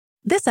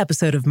This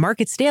episode of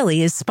Markets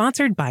Daily is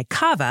sponsored by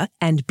Kava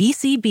and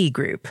BCB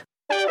Group.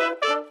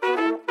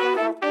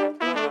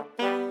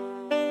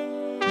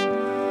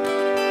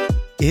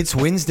 It's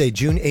Wednesday,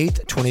 June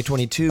 8th,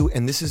 2022,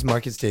 and this is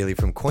Markets Daily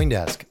from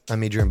CoinDesk.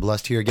 I'm Adrian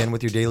Blust here again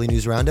with your daily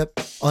news roundup.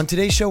 On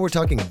today's show, we're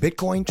talking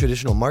Bitcoin,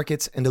 traditional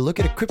markets, and a look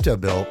at a crypto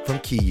bill from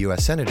key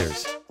U.S.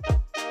 senators.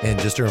 And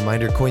just a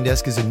reminder,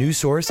 CoinDesk is a news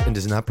source and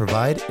does not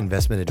provide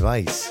investment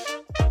advice.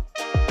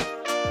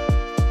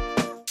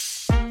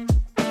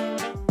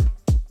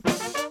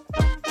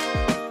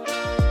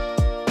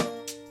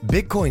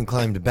 Bitcoin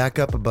climbed back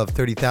up above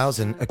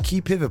 30,000, a key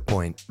pivot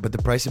point, but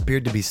the price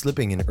appeared to be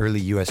slipping in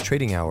early U.S.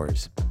 trading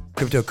hours.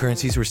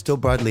 Cryptocurrencies were still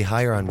broadly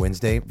higher on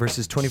Wednesday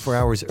versus 24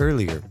 hours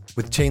earlier,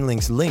 with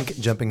Chainlink's Link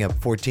jumping up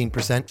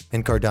 14%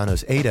 and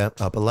Cardano's ADA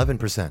up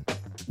 11%.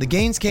 The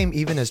gains came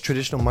even as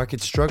traditional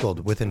markets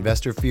struggled, with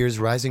investor fears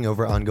rising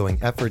over ongoing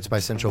efforts by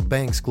central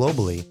banks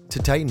globally to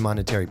tighten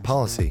monetary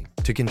policy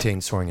to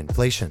contain soaring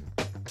inflation.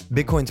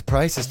 Bitcoin's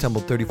price has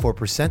tumbled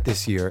 34%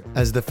 this year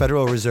as the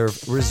Federal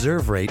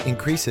Reserve rate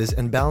increases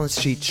and balance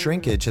sheet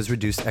shrinkage has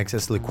reduced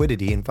excess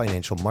liquidity in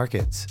financial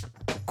markets.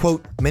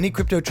 Quote, many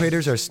crypto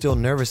traders are still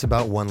nervous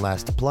about one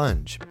last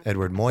plunge,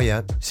 Edward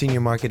Moya,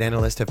 senior market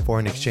analyst at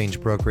foreign exchange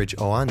brokerage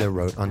Oanda,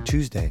 wrote on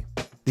Tuesday.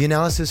 The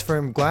analysis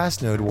firm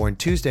Glassnode warned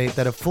Tuesday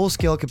that a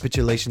full-scale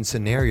capitulation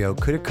scenario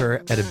could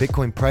occur at a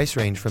Bitcoin price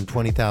range from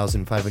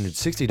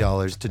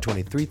 $20,560 to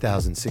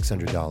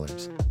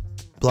 $23,600.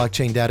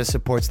 Blockchain data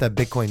supports that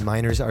Bitcoin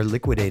miners are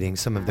liquidating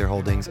some of their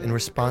holdings in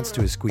response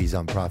to a squeeze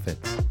on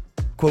profits.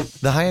 Quote,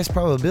 the highest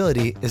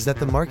probability is that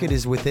the market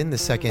is within the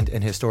second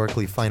and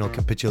historically final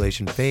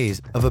capitulation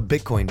phase of a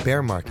Bitcoin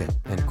bear market,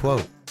 end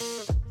quote.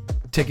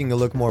 Taking a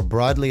look more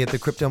broadly at the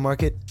crypto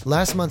market,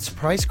 last month's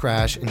price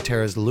crash in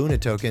Terra's Luna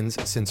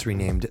tokens, since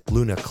renamed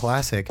Luna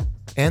Classic,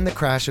 and the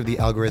crash of the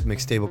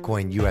algorithmic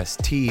stablecoin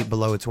UST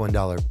below its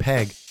 $1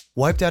 peg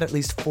wiped out at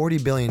least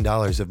 $40 billion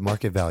of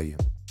market value.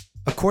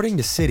 According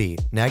to Citi,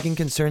 nagging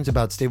concerns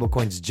about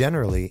stablecoins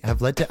generally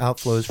have led to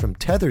outflows from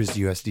Tether's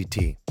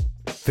USDT.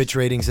 Fitch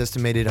Ratings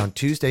estimated on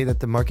Tuesday that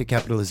the market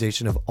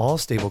capitalization of all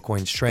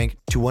stablecoins shrank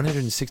to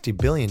 $160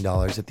 billion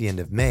at the end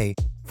of May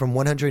from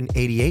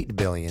 $188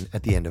 billion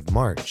at the end of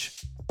March.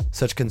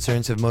 Such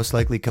concerns have most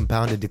likely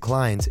compounded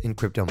declines in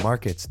crypto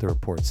markets, the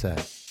report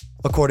said.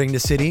 According to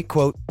Citi,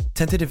 quote,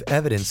 tentative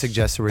evidence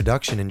suggests a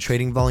reduction in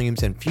trading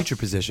volumes and future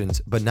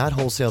positions, but not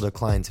wholesale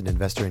declines in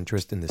investor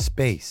interest in the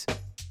space.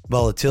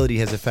 Volatility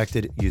has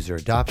affected user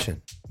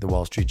adoption, the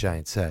Wall Street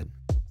Giant said.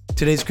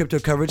 Today's crypto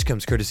coverage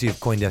comes courtesy of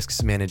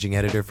CoinDesk's managing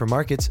editor for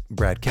markets,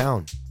 Brad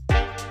Cowan.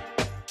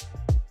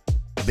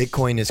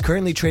 Bitcoin is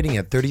currently trading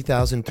at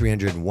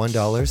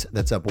 $30,301,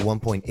 that's up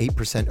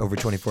 1.8% over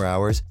 24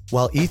 hours,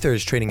 while Ether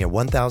is trading at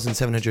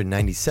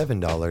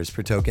 $1,797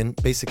 per token,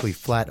 basically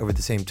flat over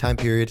the same time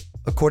period,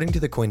 according to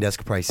the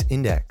CoinDesk Price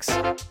Index.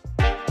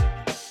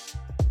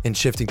 And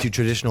shifting to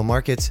traditional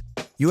markets,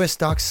 U.S.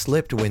 stocks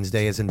slipped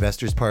Wednesday as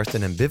investors parsed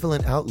an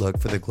ambivalent outlook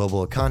for the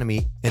global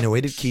economy and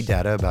awaited key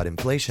data about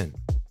inflation.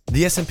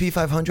 The S&P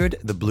 500,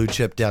 the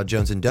blue-chip Dow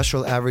Jones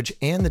Industrial Average,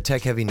 and the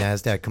tech-heavy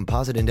Nasdaq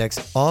Composite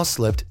Index all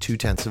slipped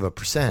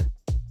 0.2%.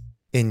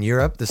 In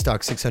Europe, the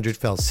Stoxx 600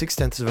 fell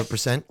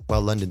 0.6%,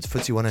 while London's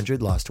FTSE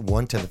 100 lost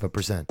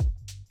 0.1%.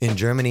 In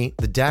Germany,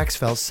 the DAX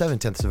fell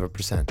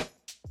 0.7%.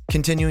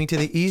 Continuing to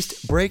the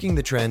east, breaking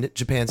the trend,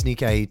 Japan's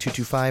Nikkei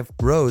 225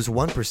 rose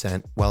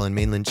 1%, while in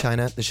mainland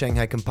China, the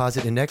Shanghai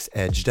Composite Index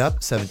edged up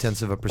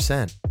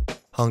 0.7%.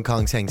 Hong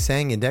Kong's Hang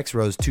Seng Index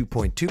rose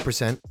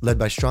 2.2%, led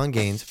by strong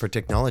gains for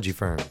technology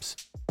firms.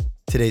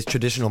 Today's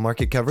traditional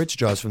market coverage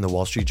draws from the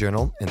Wall Street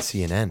Journal and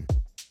CNN.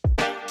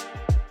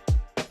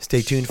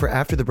 Stay tuned for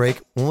after the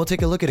break, when we'll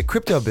take a look at a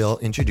crypto bill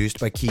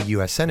introduced by key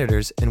U.S.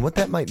 senators and what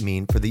that might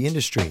mean for the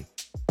industry.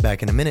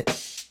 Back in a minute.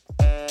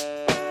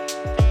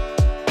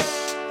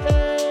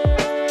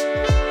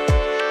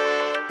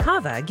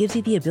 Kava gives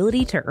you the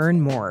ability to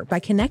earn more by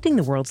connecting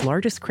the world's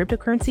largest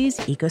cryptocurrencies,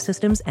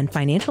 ecosystems, and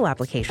financial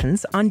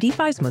applications on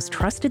DeFi's most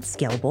trusted,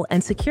 scalable,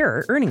 and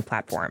secure earning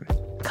platform.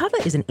 Kava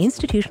is an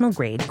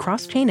institutional-grade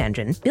cross-chain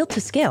engine built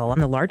to scale on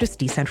the largest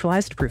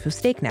decentralized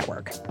proof-of-stake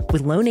network.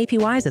 With loan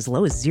APYs as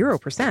low as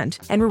 0%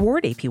 and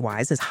reward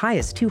APYs as high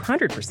as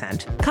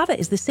 200%, Kava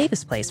is the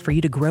safest place for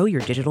you to grow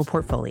your digital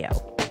portfolio.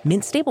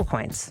 Mint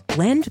stablecoins,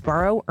 lend,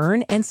 borrow,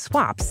 earn, and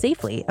swap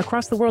safely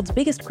across the world's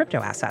biggest crypto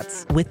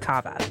assets with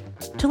Kava.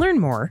 To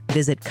learn more,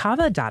 visit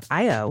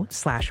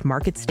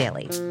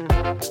kava.io/marketsdaily.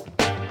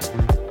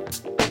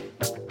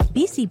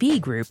 BCB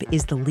Group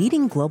is the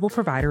leading global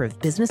provider of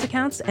business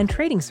accounts and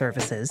trading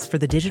services for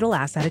the digital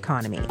asset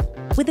economy.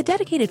 With a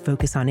dedicated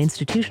focus on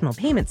institutional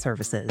payment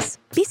services,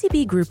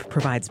 BCB Group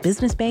provides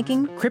business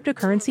banking,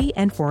 cryptocurrency,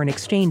 and foreign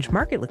exchange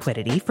market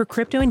liquidity for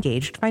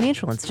crypto-engaged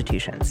financial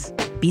institutions.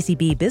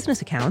 BCB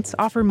business accounts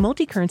offer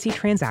multi-currency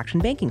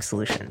transaction banking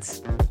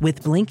solutions.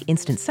 With Blink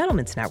Instant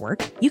Settlements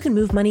Network, you can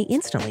move money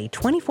instantly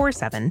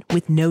 24/7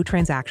 with no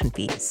transaction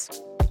fees.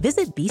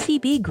 Visit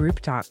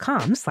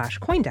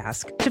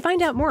bcbgroup.com/Coindesk to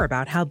find out more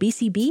about how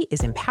BCB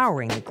is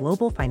empowering the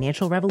global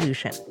financial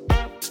revolution.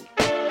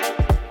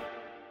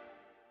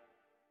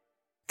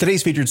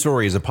 Today's featured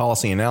story is a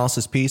policy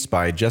analysis piece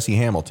by Jesse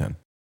Hamilton.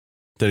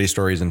 Today's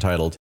story is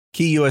entitled,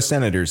 Key U.S.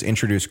 Senators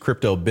Introduce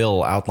Crypto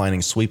Bill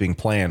Outlining Sweeping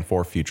Plan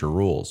for Future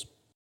Rules.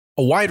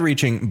 A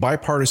wide-reaching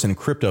bipartisan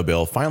crypto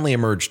bill finally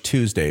emerged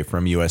Tuesday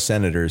from U.S.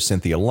 Senators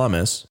Cynthia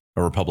Lummis,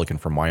 a Republican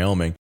from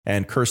Wyoming,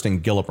 and Kirsten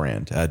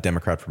Gillibrand, a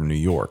Democrat from New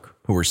York,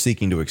 who were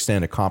seeking to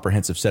extend a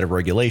comprehensive set of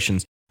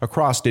regulations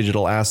across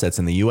digital assets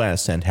in the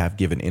U.S. and have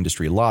given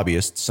industry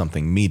lobbyists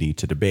something meaty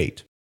to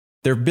debate.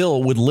 Their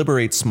bill would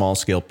liberate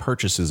small-scale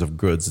purchases of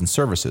goods and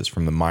services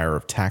from the mire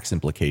of tax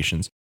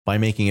implications by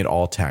making it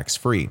all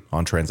tax-free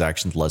on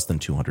transactions less than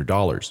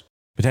 $200,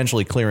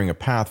 potentially clearing a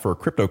path for a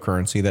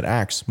cryptocurrency that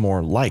acts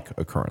more like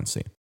a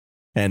currency.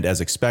 And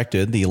as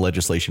expected, the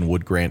legislation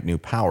would grant new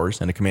powers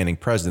and a commanding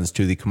presence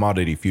to the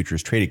Commodity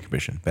Futures Trading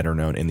Commission, better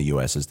known in the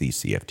U.S. as the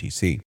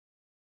CFTC.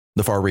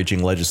 The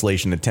far-reaching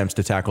legislation attempts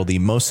to tackle the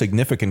most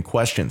significant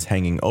questions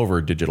hanging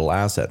over digital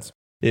assets.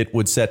 It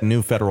would set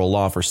new federal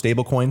law for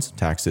stablecoins,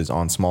 taxes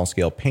on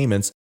small-scale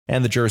payments,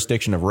 and the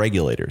jurisdiction of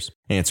regulators,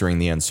 answering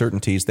the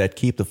uncertainties that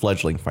keep the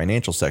fledgling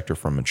financial sector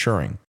from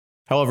maturing.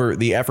 However,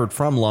 the effort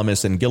from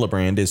Lummis and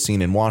Gillibrand is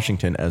seen in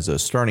Washington as a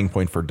starting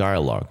point for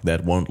dialogue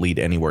that won't lead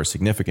anywhere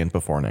significant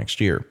before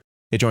next year.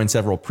 It joined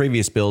several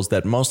previous bills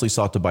that mostly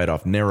sought to bite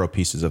off narrow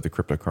pieces of the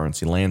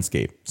cryptocurrency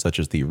landscape, such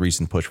as the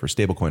recent push for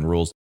stablecoin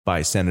rules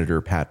by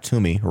Senator Pat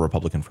Toomey, a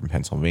Republican from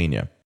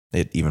Pennsylvania.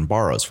 It even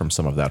borrows from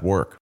some of that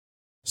work.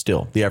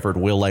 Still, the effort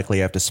will likely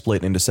have to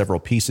split into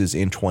several pieces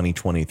in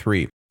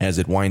 2023, as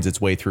it winds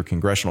its way through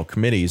congressional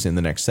committees in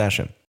the next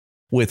session.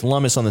 With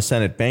Lummis on the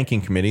Senate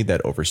Banking Committee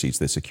that oversees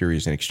the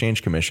Securities and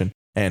Exchange Commission,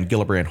 and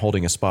Gillibrand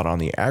holding a spot on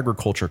the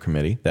Agriculture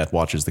Committee that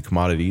watches the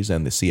commodities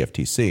and the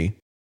CFTC,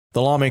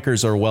 the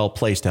lawmakers are well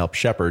placed to help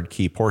shepherd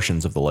key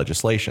portions of the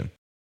legislation.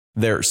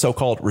 Their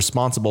so-called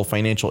Responsible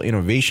Financial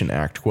Innovation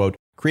Act, quote,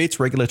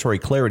 creates regulatory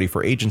clarity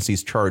for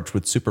agencies charged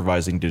with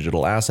supervising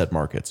digital asset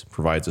markets,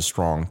 provides a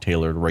strong,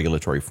 tailored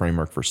regulatory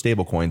framework for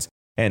stablecoins,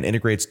 and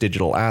integrates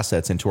digital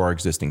assets into our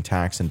existing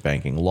tax and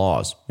banking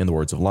laws, in the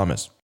words of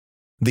Lummis.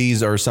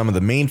 These are some of the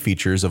main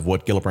features of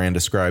what Gillibrand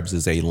describes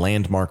as a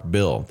landmark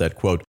bill that,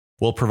 quote,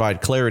 will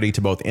provide clarity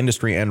to both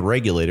industry and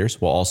regulators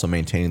while also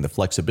maintaining the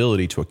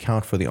flexibility to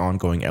account for the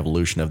ongoing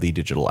evolution of the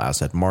digital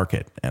asset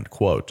market, end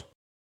quote.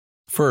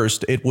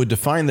 First, it would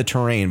define the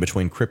terrain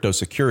between crypto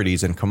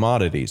securities and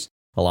commodities,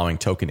 allowing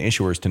token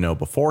issuers to know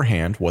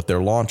beforehand what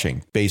they're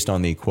launching based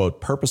on the,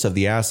 quote, purpose of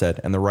the asset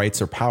and the rights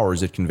or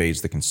powers it conveys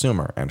to the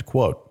consumer, end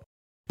quote.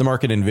 The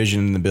market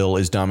envisioned in the bill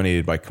is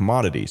dominated by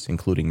commodities,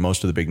 including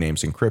most of the big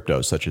names in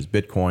crypto, such as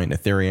Bitcoin,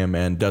 Ethereum,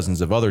 and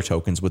dozens of other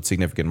tokens with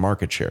significant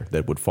market share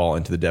that would fall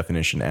into the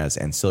definition as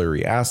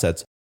ancillary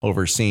assets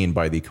overseen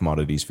by the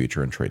Commodities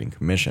Futures and Trading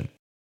Commission.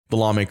 The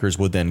lawmakers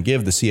would then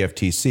give the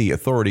CFTC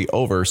authority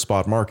over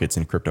spot markets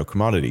in crypto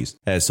commodities,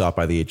 as sought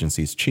by the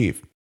agency's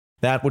chief.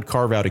 That would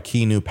carve out a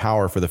key new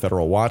power for the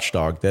federal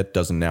watchdog that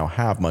doesn't now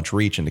have much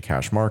reach into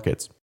cash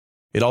markets.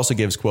 It also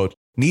gives, quote,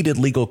 needed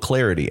legal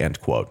clarity,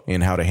 end quote, in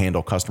how to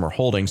handle customer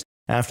holdings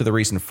after the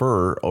recent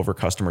furor over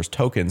customers'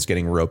 tokens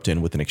getting roped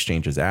in with an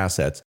exchange's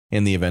assets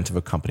in the event of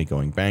a company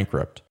going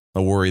bankrupt,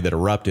 a worry that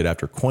erupted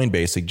after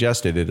Coinbase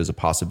suggested it as a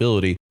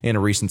possibility in a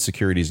recent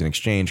Securities and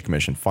Exchange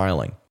Commission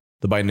filing.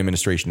 The Biden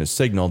administration has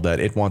signaled that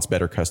it wants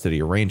better custody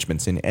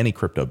arrangements in any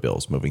crypto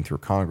bills moving through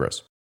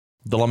Congress.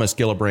 The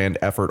Lummis-Gillibrand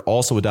effort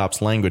also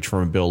adopts language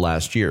from a bill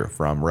last year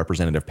from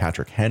Representative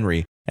Patrick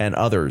Henry and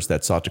others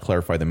that sought to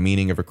clarify the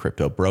meaning of a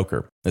crypto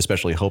broker,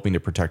 especially hoping to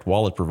protect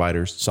wallet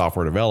providers,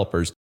 software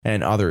developers,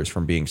 and others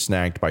from being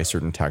snagged by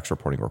certain tax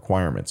reporting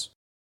requirements.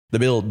 The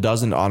bill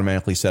doesn't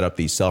automatically set up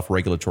the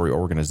self-regulatory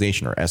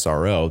organization, or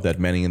SRO, that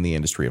many in the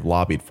industry have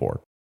lobbied for,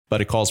 but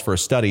it calls for a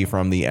study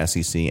from the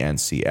SEC and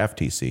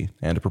CFTC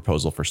and a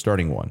proposal for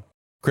starting one.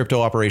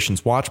 Crypto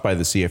operations watched by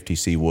the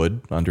CFTC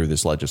would, under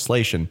this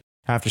legislation,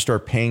 have to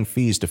start paying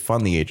fees to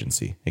fund the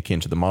agency, akin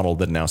to the model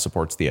that now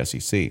supports the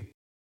SEC.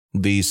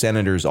 The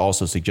senators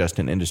also suggest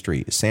an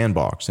industry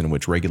sandbox in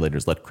which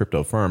regulators let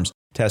crypto firms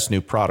test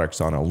new products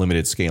on a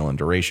limited scale and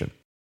duration.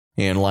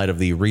 In light of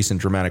the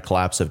recent dramatic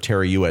collapse of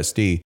Terra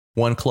USD,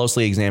 one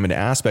closely examined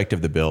aspect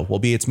of the bill will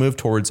be its move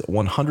towards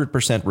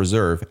 100%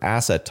 reserve,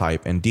 asset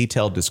type, and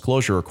detailed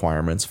disclosure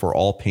requirements for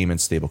all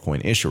payment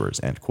stablecoin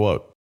issuers, end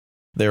quote.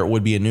 There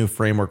would be a new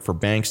framework for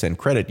banks and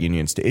credit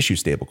unions to issue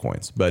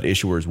stablecoins, but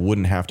issuers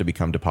wouldn't have to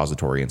become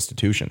depository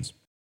institutions.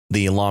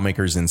 The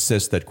lawmakers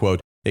insist that, quote,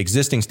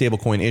 existing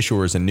stablecoin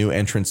issuers and new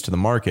entrants to the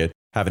market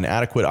have an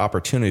adequate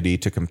opportunity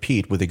to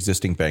compete with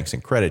existing banks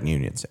and credit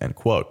unions, end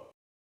quote.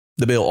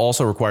 The bill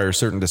also requires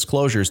certain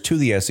disclosures to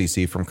the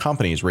SEC from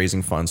companies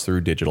raising funds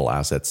through digital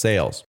asset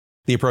sales.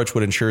 The approach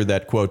would ensure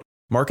that, quote,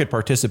 market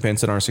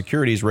participants in our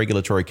securities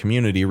regulatory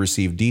community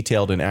receive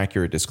detailed and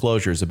accurate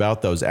disclosures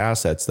about those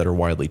assets that are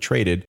widely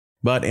traded,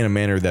 but in a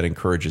manner that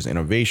encourages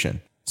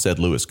innovation, said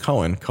Lewis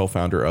Cohen,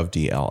 co-founder of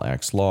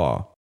DLX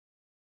Law.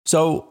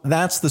 So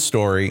that's the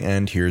story,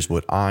 and here's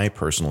what I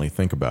personally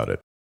think about it.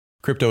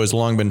 Crypto has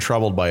long been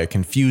troubled by a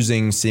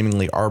confusing,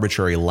 seemingly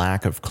arbitrary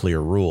lack of clear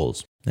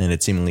rules, and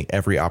at seemingly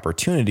every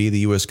opportunity the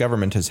U.S.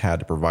 government has had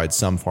to provide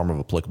some form of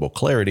applicable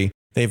clarity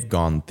They've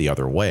gone the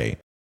other way,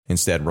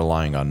 instead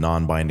relying on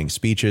non-binding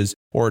speeches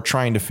or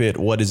trying to fit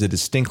what is a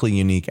distinctly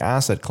unique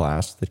asset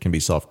class that can be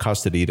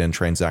self-custodied and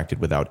transacted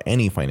without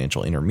any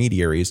financial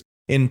intermediaries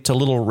into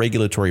little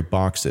regulatory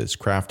boxes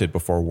crafted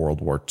before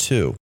World War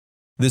II.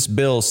 This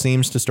bill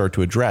seems to start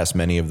to address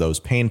many of those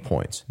pain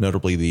points,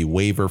 notably the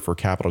waiver for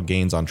capital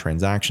gains on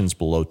transactions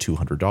below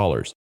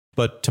 $200.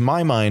 But to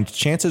my mind,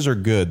 chances are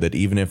good that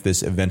even if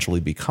this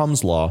eventually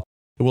becomes law,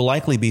 it will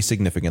likely be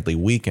significantly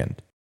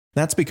weakened.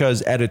 That's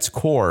because at its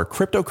core,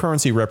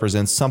 cryptocurrency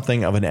represents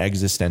something of an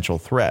existential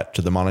threat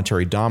to the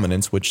monetary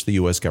dominance which the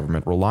US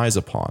government relies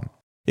upon.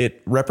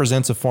 It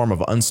represents a form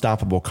of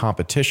unstoppable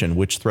competition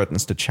which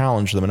threatens to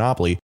challenge the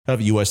monopoly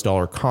of US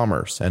dollar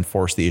commerce and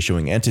force the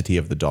issuing entity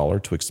of the dollar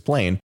to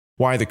explain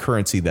why the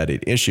currency that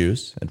it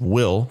issues and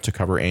will to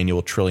cover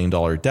annual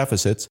trillion-dollar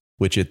deficits,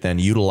 which it then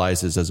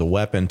utilizes as a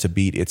weapon to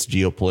beat its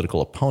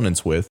geopolitical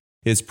opponents with,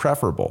 is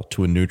preferable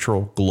to a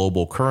neutral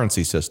global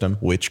currency system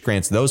which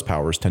grants those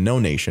powers to no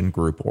nation,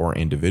 group, or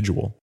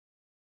individual.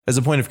 As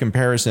a point of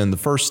comparison, the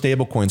first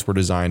stablecoins were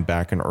designed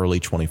back in early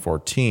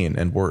 2014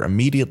 and were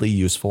immediately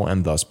useful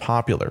and thus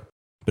popular.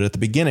 But at the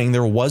beginning,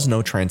 there was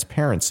no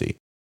transparency.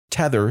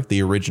 Tether,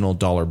 the original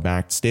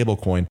dollar-backed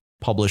stablecoin,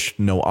 published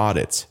no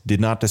audits, did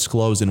not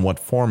disclose in what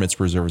form its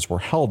reserves were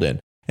held in,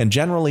 and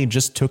generally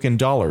just took in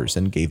dollars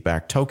and gave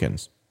back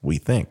tokens, we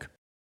think.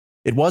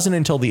 It wasn't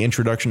until the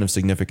introduction of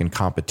significant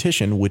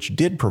competition, which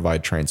did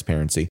provide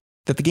transparency,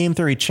 that the game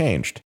theory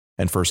changed.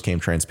 And first came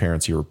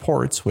transparency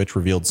reports, which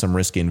revealed some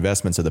risky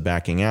investments of the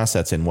backing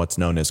assets in what's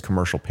known as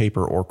commercial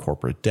paper or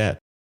corporate debt.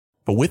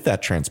 But with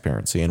that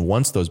transparency, and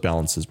once those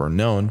balances were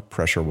known,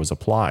 pressure was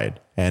applied.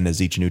 And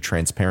as each new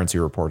transparency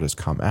report has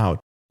come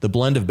out, the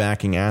blend of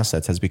backing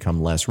assets has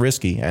become less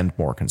risky and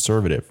more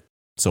conservative.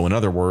 So in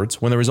other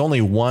words, when there was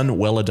only one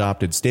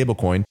well-adopted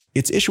stablecoin,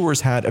 its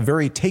issuers had a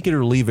very take it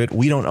or leave it,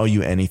 we don't owe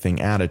you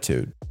anything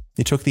attitude.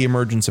 It took the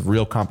emergence of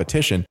real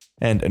competition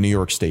and a New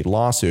York State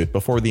lawsuit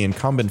before the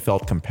incumbent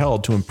felt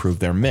compelled to improve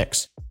their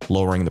mix,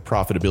 lowering the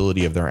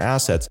profitability of their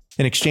assets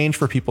in exchange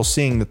for people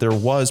seeing that there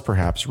was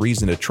perhaps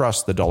reason to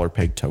trust the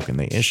dollar-pegged token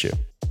they issue.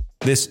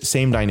 This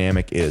same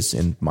dynamic is,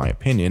 in my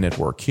opinion, at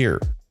work here.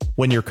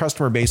 When your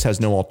customer base has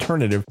no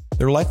alternative,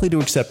 they're likely to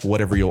accept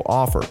whatever you'll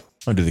offer,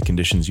 under the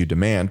conditions you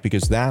demand,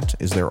 because that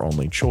is their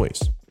only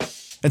choice.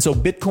 And so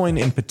Bitcoin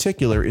in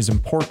particular is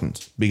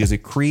important because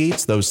it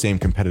creates those same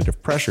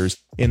competitive pressures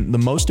in the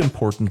most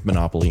important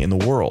monopoly in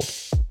the world,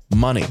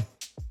 money.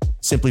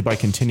 Simply by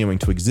continuing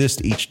to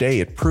exist each day,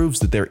 it proves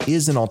that there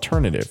is an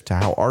alternative to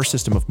how our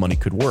system of money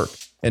could work.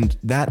 And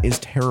that is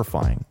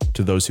terrifying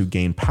to those who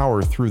gain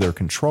power through their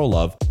control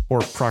of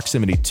or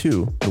proximity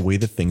to the way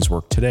that things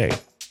work today.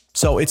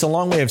 So it's a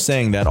long way of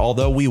saying that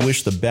although we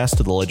wish the best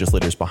to the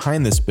legislators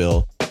behind this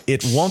bill,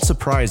 it won't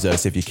surprise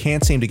us if you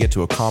can't seem to get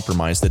to a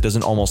compromise that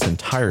doesn't almost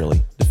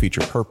entirely defeat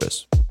your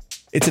purpose.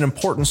 It's an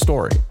important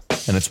story,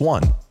 and it's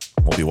one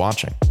we'll be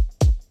watching.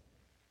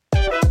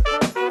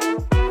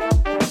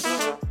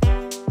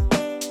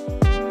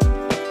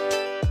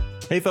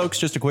 Hey folks,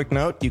 just a quick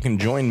note, you can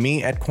join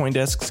me at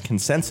CoinDesk's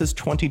Consensus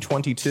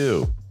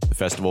 2022, the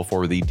festival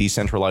for the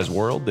decentralized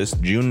world, this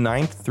June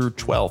 9th through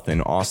 12th in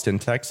Austin,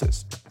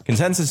 Texas.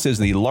 Consensus is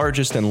the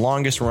largest and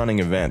longest running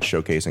event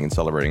showcasing and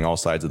celebrating all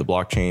sides of the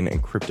blockchain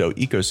and crypto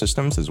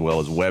ecosystems, as well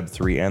as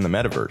Web3 and the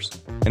metaverse.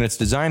 And it's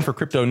designed for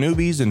crypto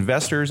newbies,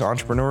 investors,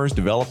 entrepreneurs,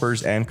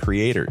 developers, and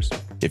creators.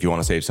 If you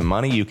want to save some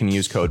money, you can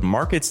use code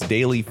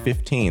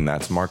MarketsDaily15,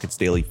 that's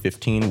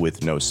MarketsDaily15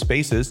 with no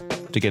spaces,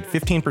 to get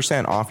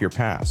 15% off your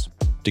pass.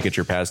 To get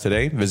your pass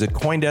today, visit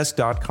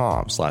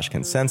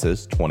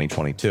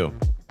CoinDesk.com/consensus2022.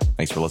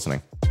 Thanks for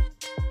listening.